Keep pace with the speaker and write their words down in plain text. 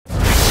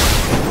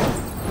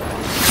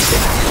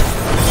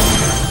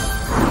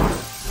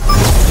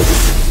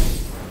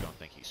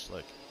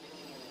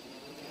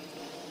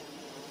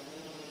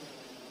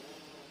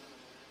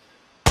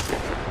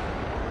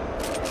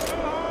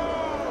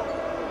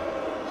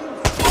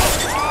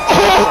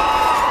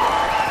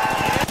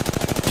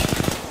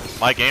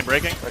My game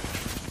breaking?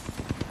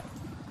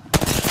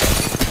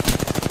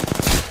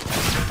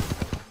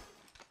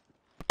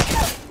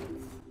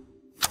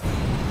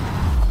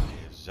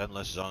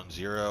 Zenless Zone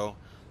Zero.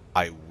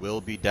 I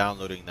will be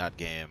downloading that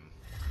game,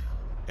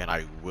 and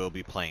I will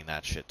be playing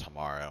that shit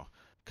tomorrow,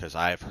 because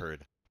I've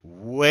heard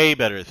way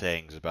better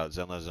things about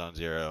Zenless Zone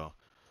Zero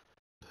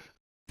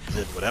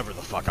than whatever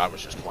the fuck I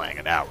was just playing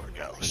an hour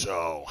ago.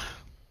 So,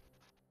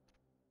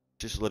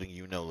 just letting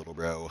you know, little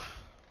bro.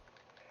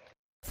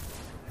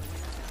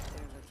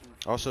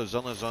 Also,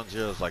 Zenless Zone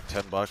Zero is like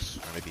 $10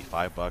 or maybe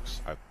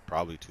 $5.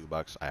 Probably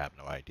 $2. I have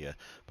no idea,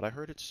 but I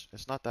heard it's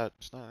not that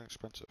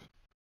expensive.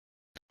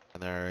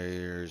 And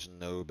there's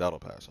no battle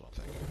pass, I don't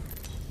think.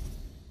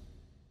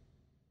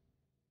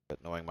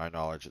 But knowing my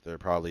knowledge, there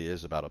probably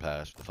is a battle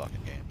pass for the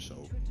fucking game.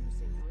 So,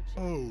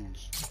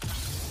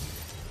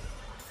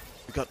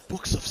 we got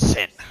Books of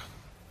Sin,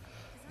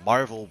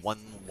 Marvel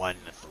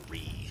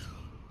 113,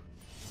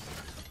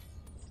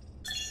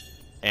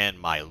 and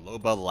my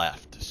Loba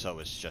left. So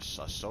it's just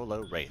a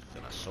solo Wraith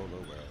in a solo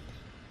world.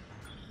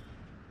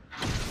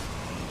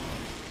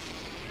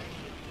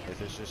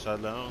 If it's just a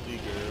lonely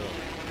girl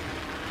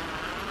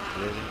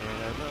living in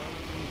a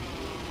lonely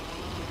world.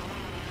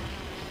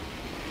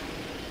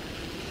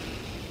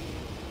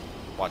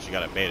 Watch, you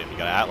gotta bait him. You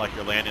gotta act like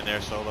you're landing there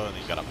solo, and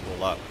then you gotta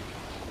pull up.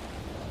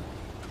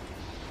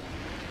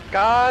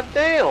 God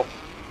damn!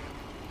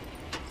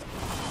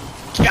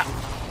 Yeah.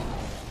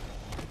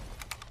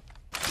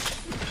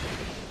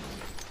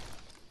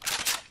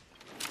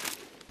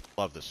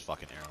 Love this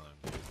fucking heirloom,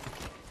 dude.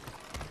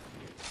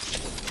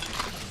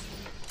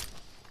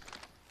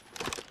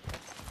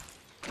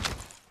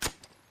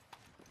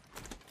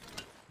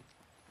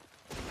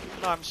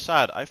 No, I'm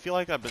sad. I feel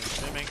like I've been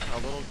streaming a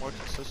little more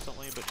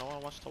consistently, but no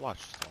one wants to watch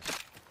still.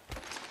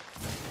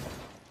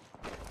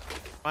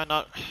 Am I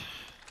not,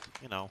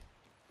 you know,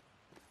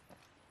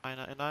 am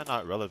I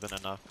not relevant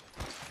enough?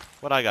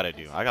 What I gotta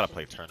do? I gotta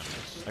play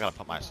tournaments. I gotta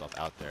put myself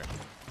out there.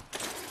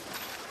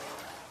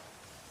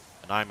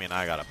 And I mean,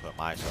 I gotta put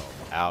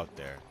myself out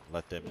there.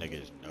 Let them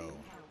niggas know.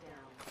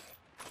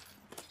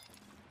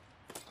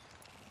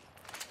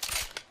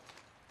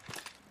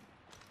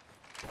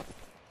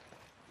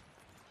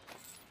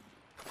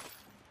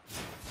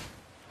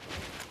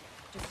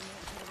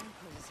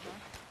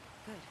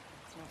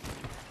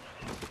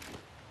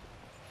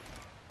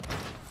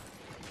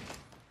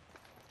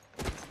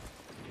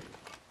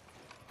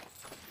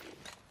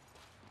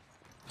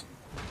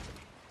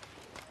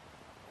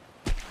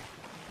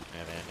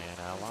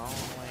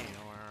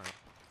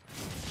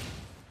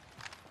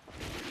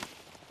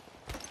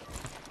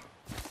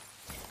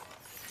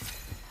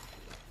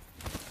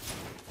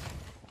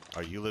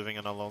 Are you living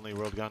in a lonely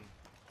world, Gun?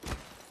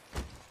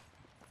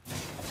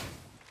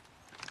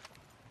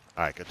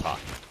 Alright, good talk.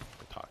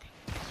 Good talk.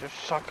 Does your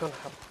shotgun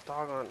have a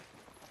dog on?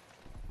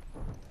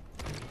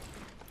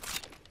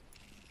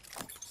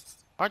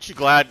 Aren't you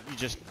glad you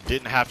just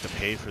didn't have to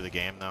pay for the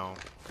game, though?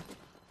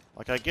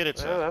 Like, I get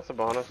it's that's a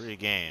bonus. Free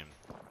game.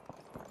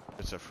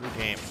 It's a free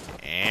game,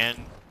 and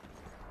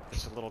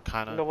it's a little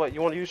kind of... You know what?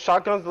 You want to use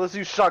shotguns? Let's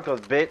use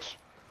shotguns, bitch.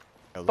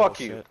 Fuck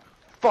you. Shit.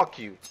 Fuck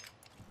you.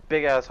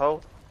 Big ass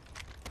hoe.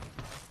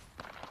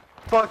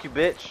 Fuck you,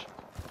 bitch.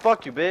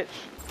 Fuck you, bitch.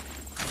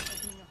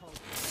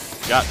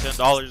 Got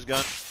 $10,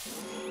 Gun?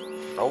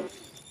 Nope.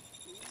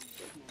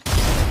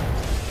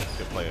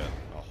 Could play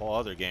a whole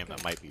other game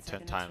that might be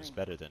 10 times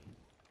better than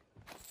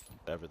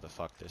whatever the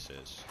fuck this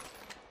is.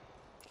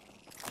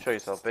 Show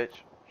yourself, bitch.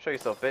 Show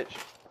yourself, bitch.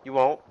 You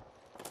won't.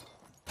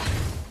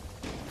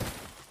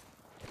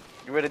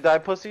 You ready to die,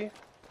 pussy?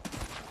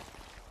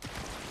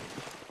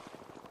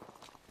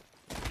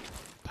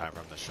 Time for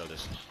him to show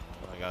this.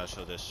 I gotta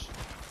show this.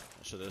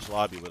 Show this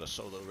lobby with a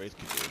solo Wraith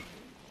can do.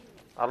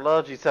 I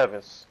love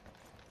G7s.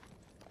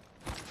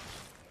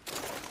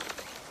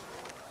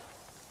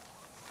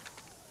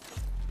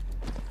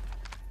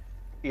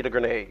 Eat a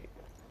grenade.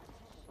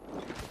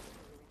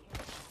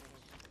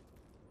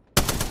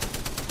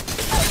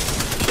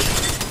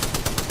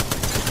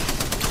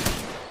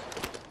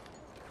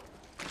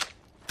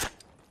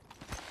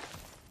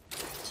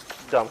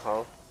 Dumb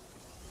hoe.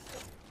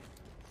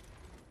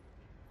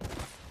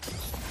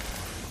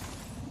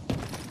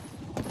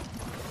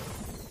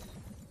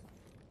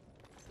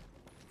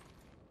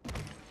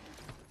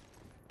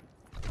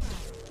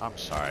 I'm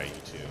sorry, you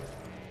two.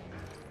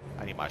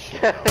 I need my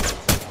shit.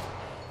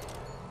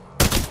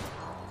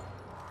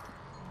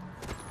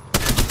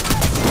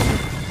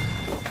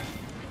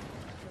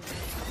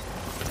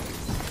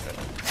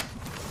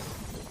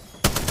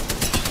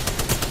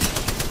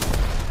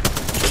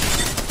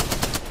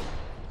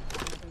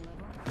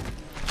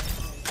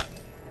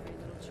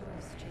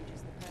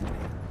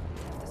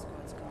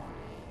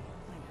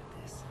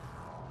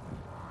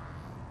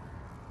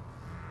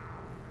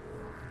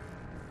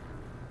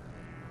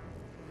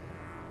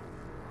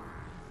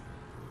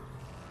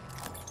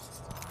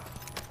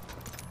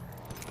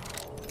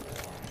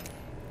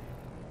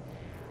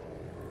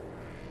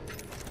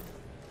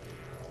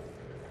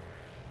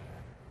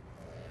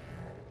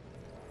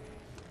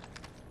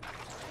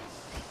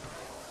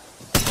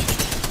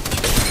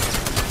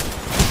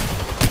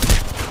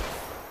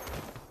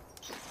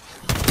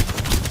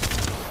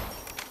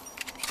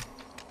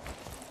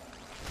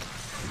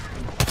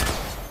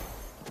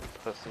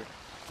 pussy.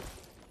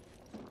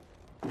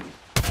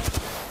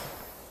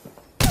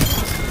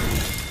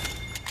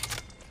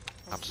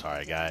 I'm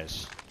sorry,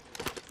 guys.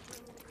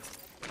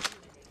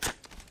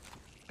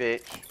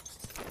 Bitch.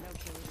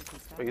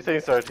 Wait, you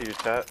saying sorry to your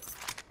chat?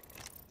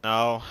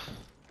 No.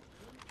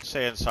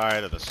 Saying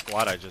sorry to the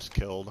squad I just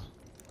killed.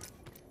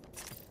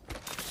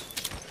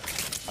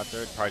 A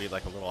third party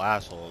like a little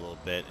asshole a little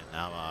bit, and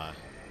now,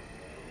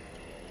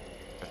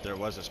 if there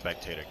was a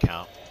spectator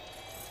count,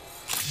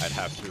 I'd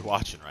have to be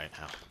watching right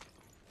now.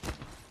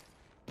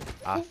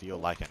 I feel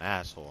like an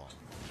asshole.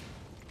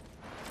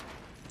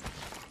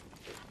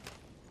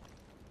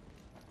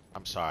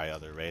 I'm sorry,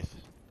 other Wraith.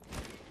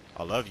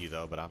 I love you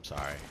though, but I'm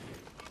sorry.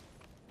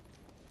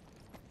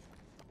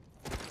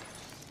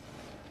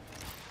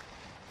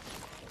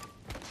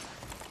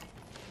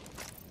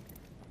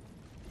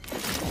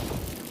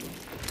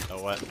 You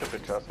know what? Took the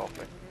chest off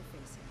me.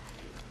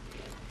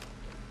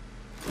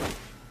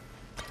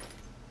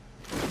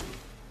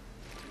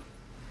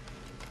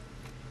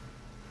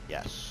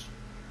 Yes.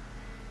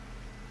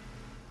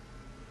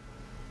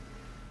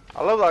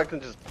 I love that I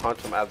can just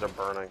punch them as they're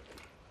burning.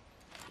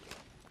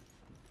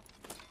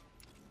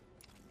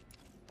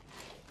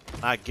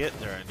 I get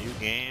they're a new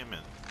game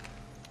and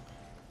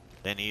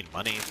they need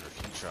money for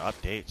future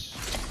updates.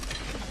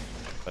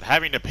 But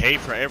having to pay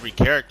for every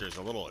character is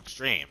a little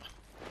extreme.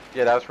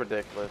 Yeah, that's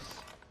ridiculous.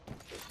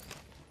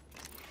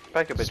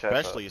 Back a bitch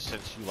Especially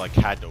since you like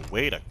had to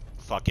wait a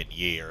fucking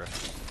year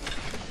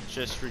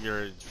just for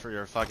your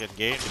fucking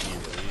game to be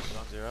released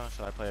on Zero.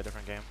 Should I play a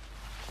different game?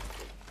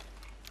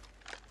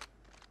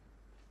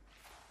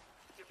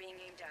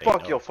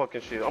 Fuck your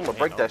fucking shield. I'm gonna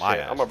break that shit.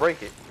 I'm gonna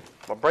break it.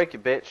 I'm gonna break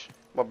it, bitch.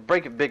 I'm gonna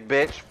break it, big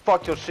bitch.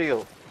 Fuck your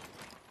shield.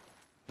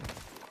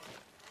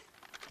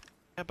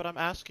 Yeah, but I'm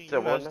asking Is you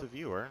that one as now? the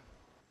viewer.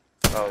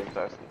 Oh, he's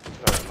asking.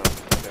 Alright, no.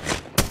 Okay.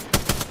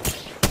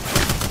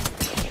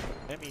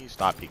 Let me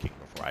stop peeking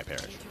before I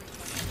perish.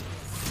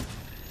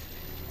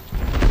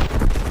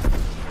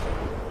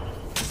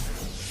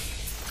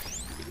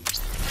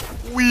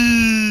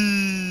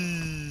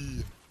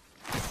 Wee!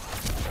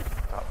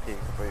 Stop peek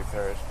before you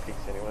perish.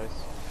 Peeks anyways.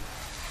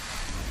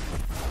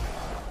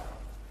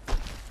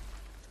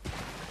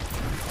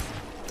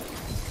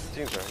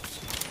 Seems right.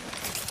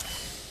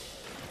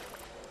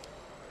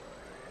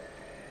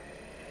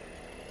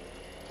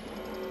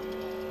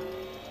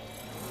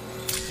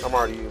 I'm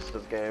already used to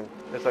this game.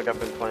 It's like I've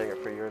been playing it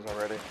for years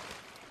already.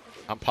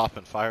 I'm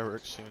popping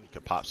fireworks soon. You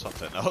can pop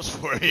something else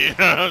for you. You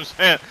know what I'm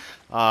saying?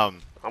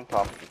 I'm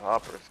popping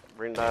poppers.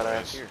 Bring that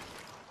ass here.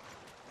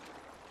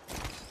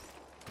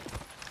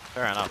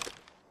 Fair enough.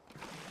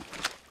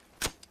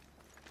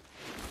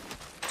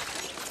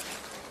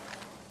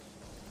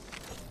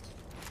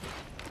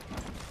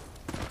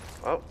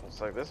 Oh, looks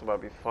like this is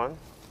about to be fun.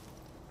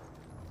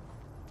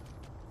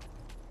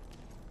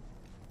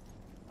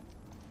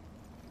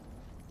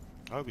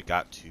 Oh, we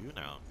got two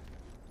now.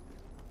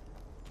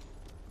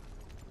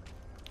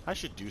 I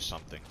should do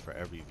something for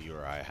every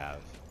viewer I have,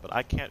 but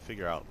I can't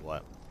figure out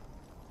what.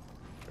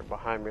 You're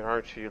behind me,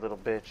 aren't you, you little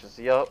bitches?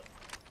 Yup.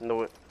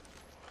 Knew it.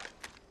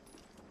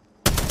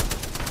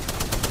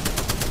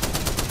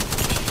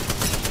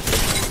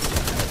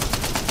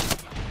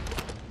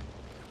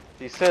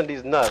 Descend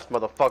these nuts,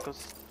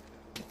 motherfuckers.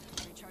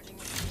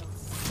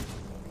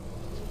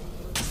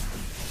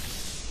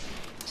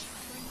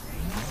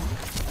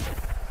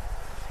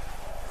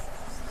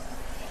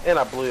 And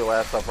I blew your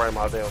ass up right in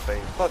my damn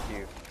face. Fuck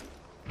you.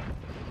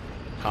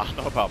 I don't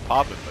know about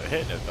popping, but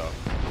hitting it though.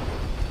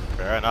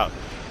 Fair enough.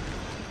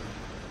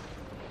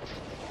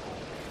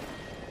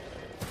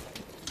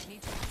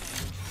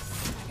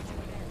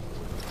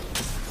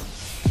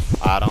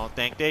 I don't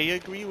think they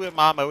agree with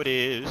my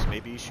motives.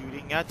 Maybe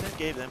shooting at them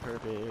gave them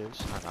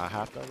purpose. And I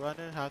have to run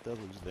and have to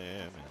lose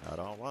them. And I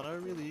don't want to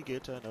really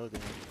get to know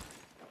them.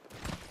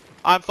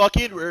 I'm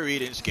fucking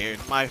worried and scared.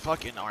 My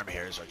fucking arm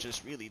hairs are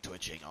just really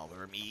twitching all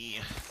over me.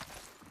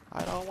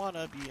 I don't want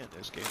to be in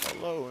this game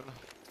alone.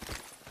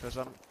 Because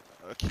I'm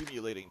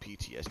accumulating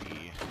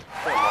PTSD.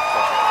 Oh my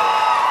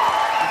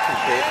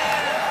fucking face. You bitch.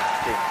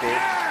 Big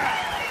bitch.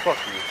 Fuck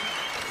you.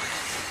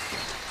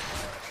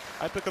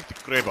 I pick up the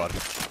crowbar.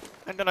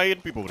 And then I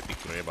hit people with the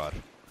crowbar.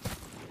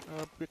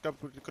 Pick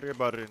up with the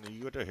crowbar and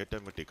you gotta hit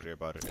them with the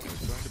crowbar. And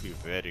it's going to be a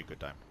very good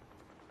time.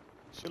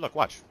 See, look,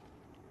 watch.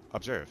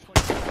 Observe.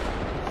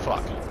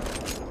 Fuck.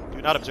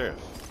 Do not observe.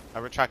 I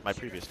retract my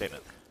previous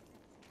statement.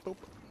 Boop.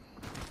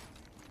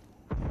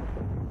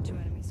 2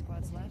 enemy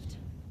squads left.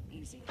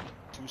 Easy.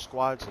 2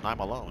 squads and I'm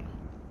alone.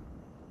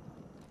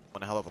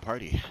 One hell of a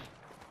party.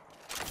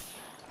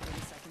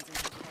 30 seconds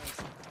into the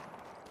close.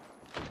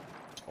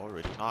 It's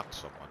already knocked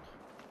someone.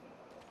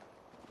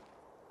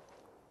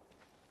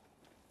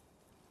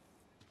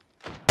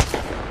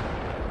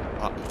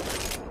 Fuck.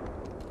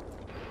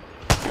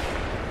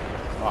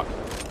 Fuck.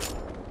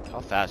 How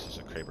fast is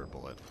a Kraber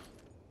bullet?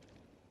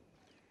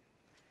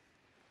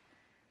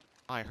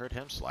 I heard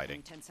him sliding.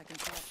 Only 10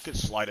 seconds left. You can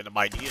slide into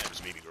my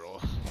DMs, baby girl.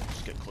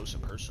 Just get close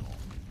and personal.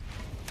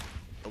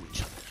 Know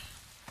each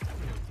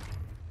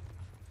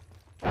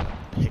other.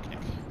 Picnic.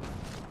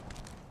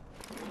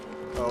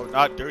 No,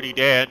 not Dirty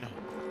Dan.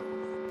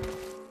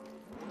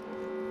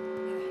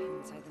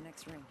 Inside the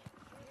next ring.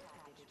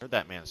 Heard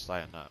that man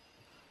sliding up.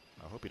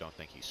 I hope you don't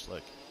think he's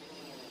slick.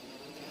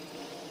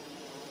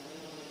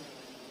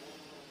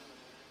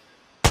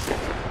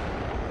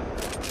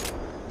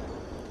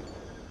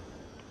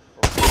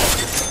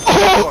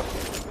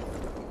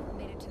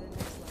 Made it to the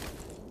next level.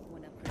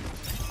 One upgrade.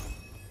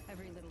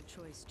 Every little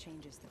choice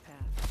changes the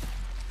path.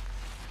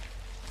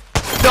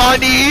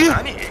 NANI?!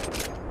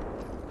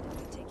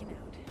 Taken out.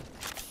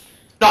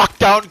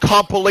 Knockdown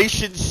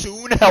compilation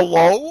soon,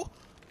 hello?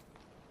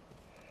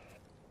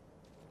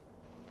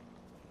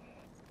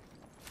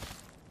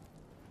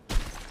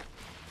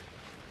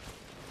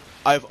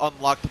 I've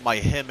unlocked my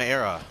him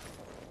era.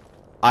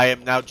 I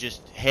am now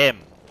just him.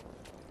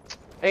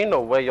 Ain't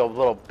no way your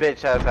little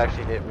bitch ass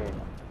actually hit me.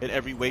 In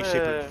every way,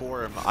 shape, and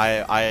form,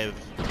 I've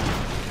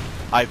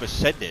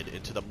ascended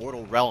into the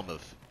mortal realm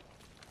of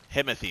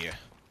Himothy,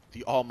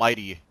 the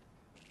almighty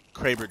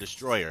Kraber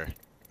Destroyer.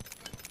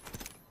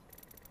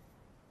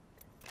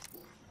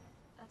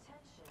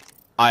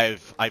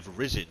 I've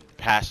risen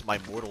past my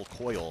mortal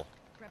coil.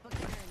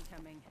 Replicator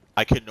incoming.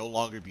 I can no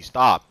longer be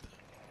stopped.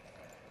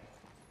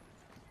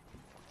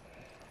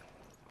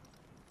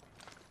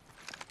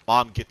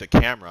 Mom, get the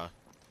camera.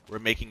 We're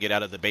making it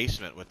out of the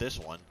basement with this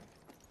one.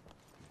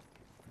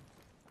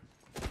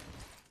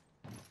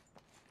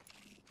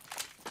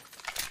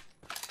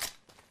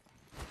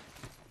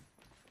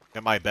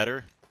 Am I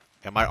better?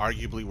 Am I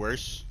arguably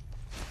worse?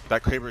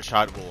 That Kraber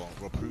shot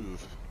will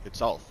prove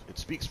itself. It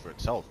speaks for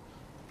itself.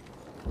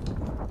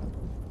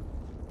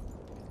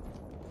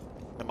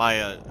 Am I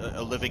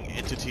a living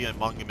entity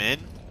among men?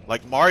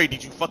 Like, Mari,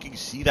 did you fucking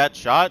see that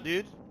shot,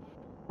 dude?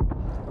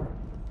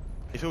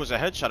 If it was a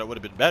headshot, it would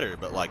have been better,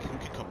 but like, who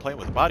can complain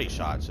with body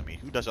shots? I mean,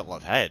 who doesn't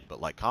love head?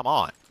 But like, come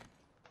on.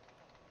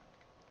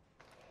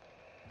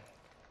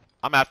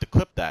 I'm gonna have to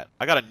clip that.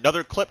 I got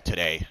another clip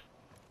today.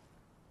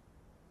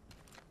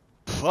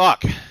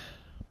 Fuck.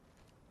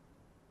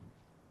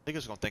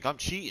 Niggas gonna think I'm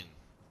cheating.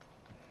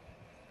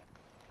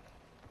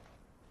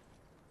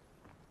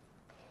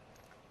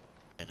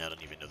 And I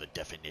don't even know the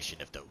definition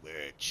of the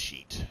word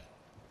cheat.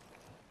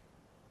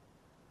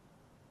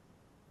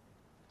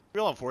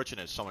 Real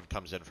unfortunate if someone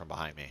comes in from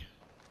behind me.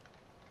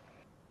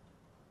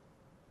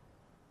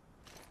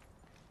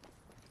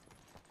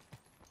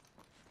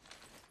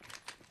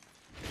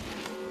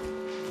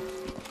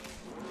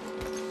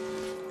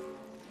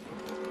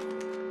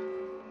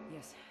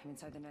 Yes, I'm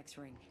inside the next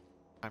ring.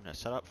 I'm gonna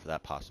set up for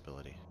that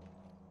possibility.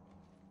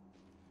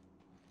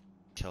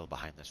 Chill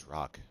behind this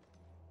rock.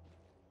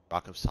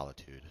 Rock of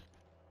solitude.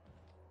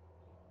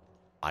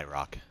 My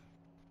rock.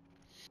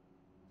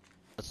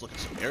 Let's look at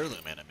some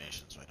heirloom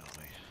animations, why don't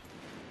we?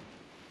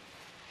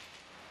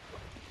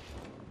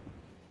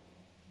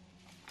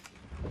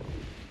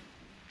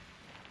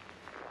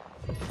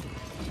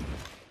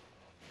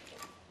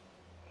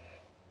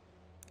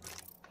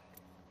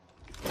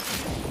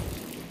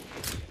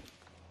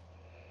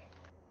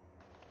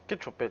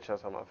 Get your bitch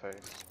ass on my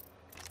face.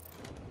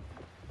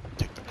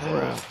 Take the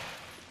core out.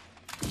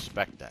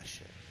 Respect that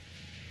shit.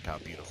 Look how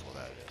beautiful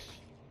that is.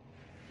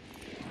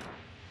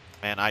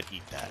 Man, I'd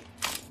eat that.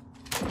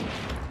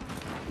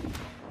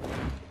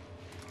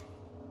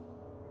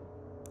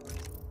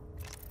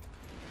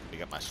 We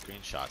got my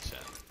screenshots in.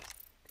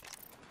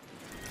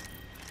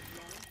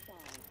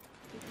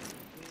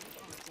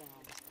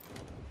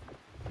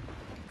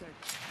 Good.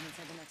 I'm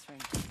inside the next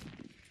ring.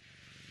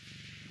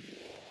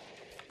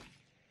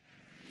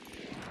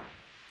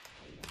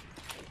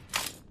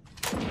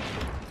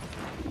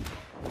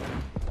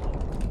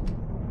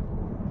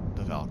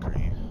 The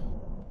Valkyrie.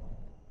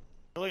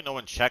 Really, no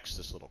one checks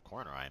this little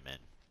corner I'm in.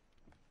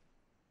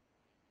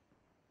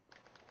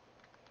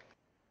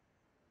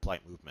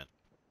 Slight movement.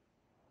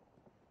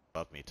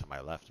 Above me to my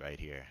left, right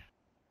here.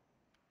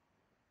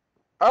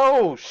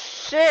 Oh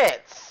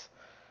shit!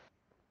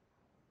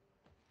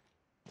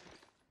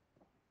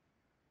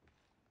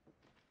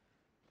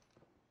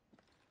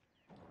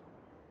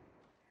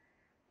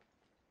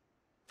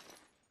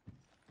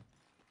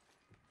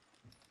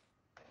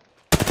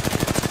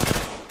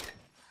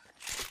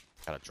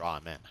 Gotta draw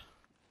him in.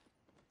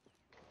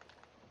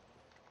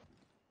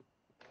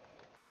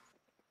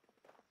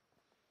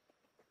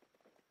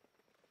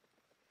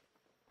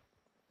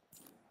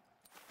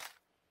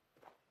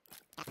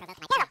 You're a fucking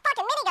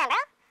minigun, bro!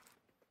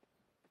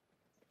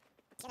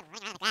 Shoot him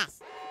right out of the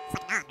grass.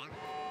 Fucking on, bro.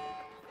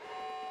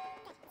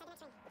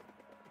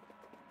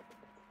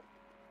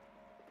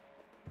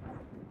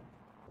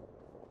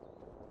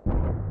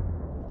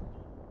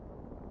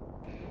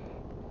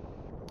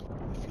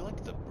 I feel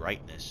like the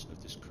brightness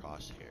of this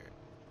crosshair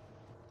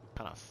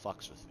kind of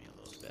fucks with me a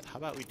little bit. How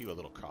about we do a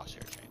little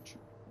crosshair change?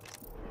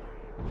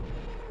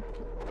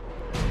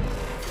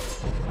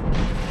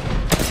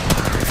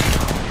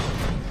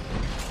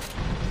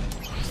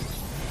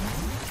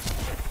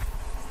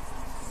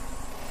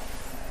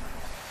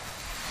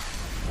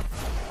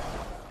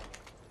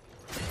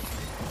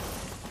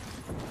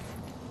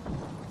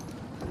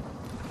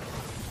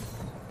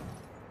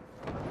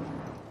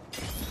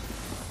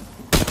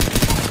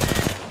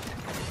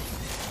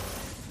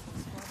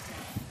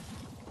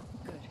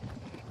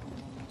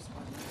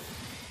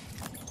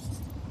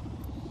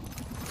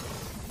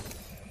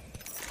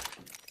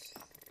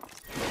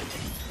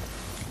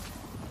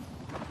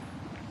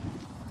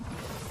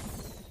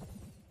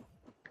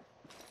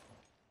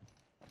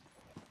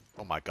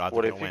 my god,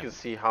 What they're if gonna you win. can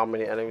see how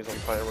many enemies I'm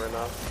fighting right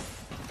now?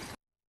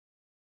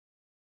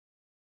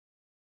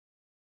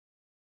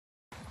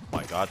 Oh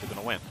my god, they're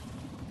gonna win.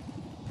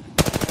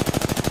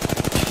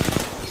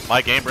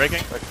 My game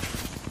breaking?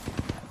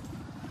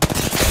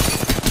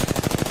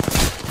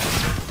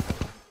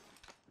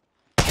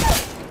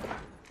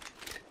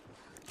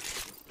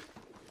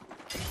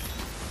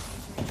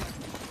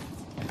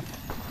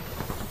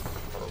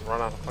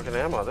 Run out of fucking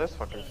ammo at this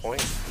fucking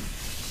point.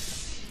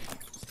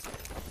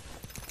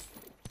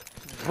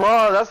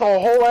 Bruh, that's a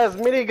whole ass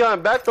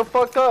minigun. Back the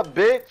fuck up,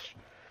 bitch.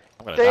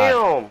 I'm gonna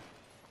Damn. die.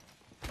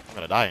 I'm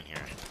gonna die in here.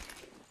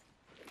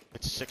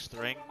 It's 6th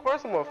ring. Of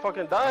course I'm gonna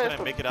fucking die. I'm It's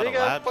gonna a make it out of big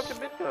ass labs.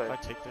 fucking If minigun. I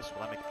take this,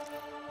 will I make it?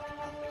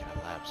 I'll make it out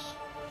of labs.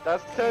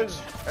 That's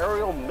 10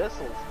 aerial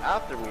missiles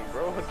after me,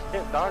 bro. I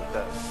can't dodge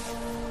that.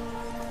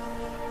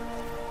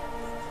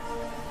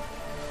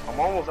 I'm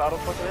almost out of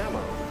fucking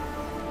ammo.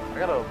 I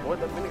gotta avoid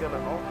that minigun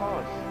at all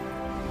costs.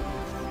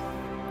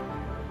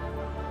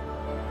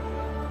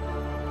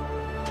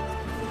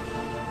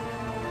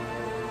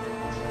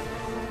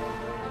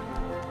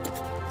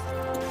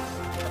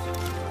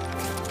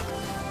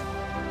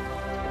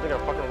 I think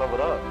I fucking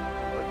leveled up.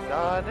 Like,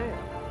 goddamn.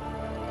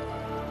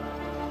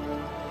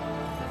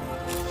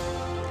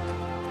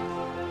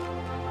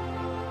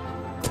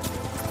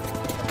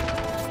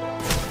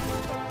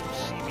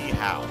 See me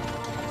how?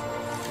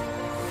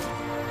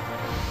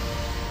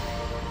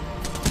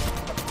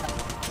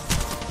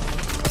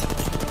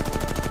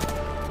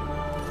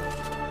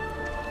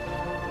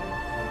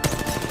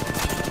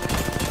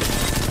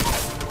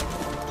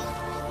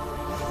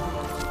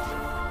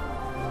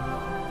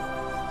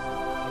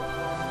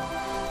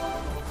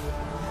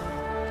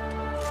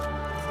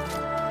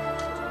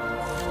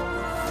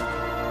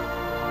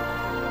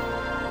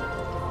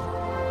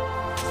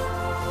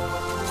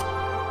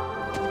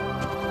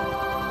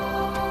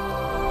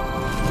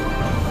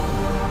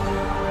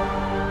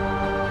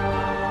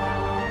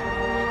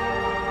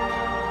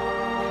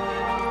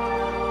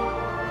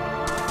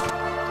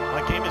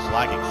 My game is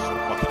lagging so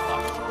fucking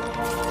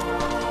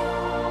much.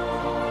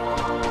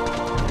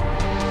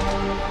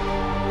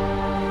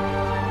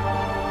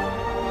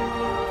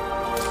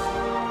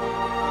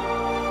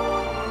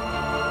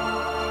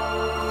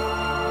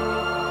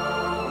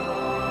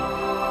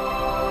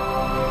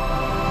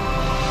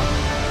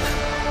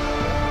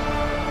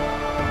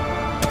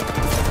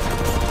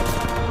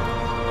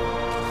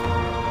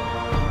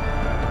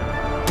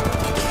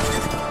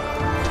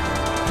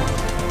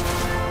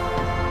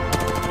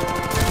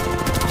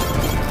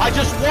 I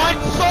just won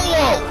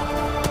solo!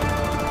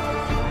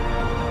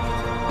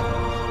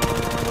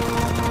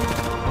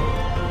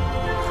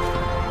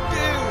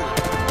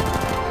 Dude!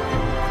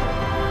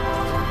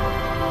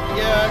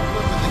 Yeah,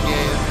 clip in the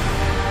game.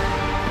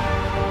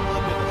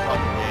 Clip in the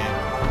fucking game.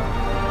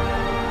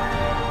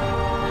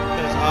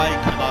 Because I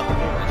cannot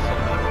over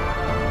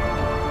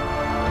solo.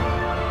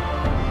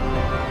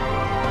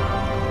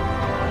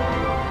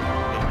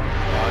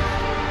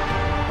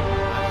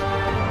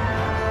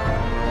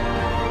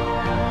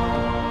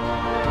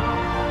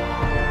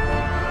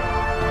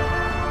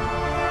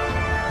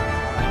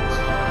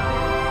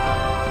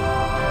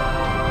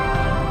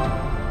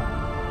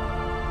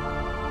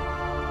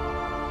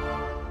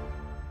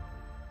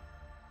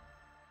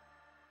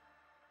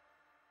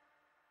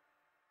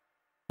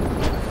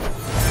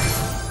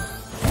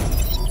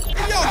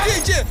 Yo,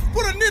 DJ,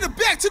 put a nigga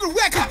back to the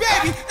record,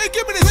 baby, and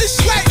give me this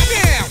right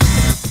now.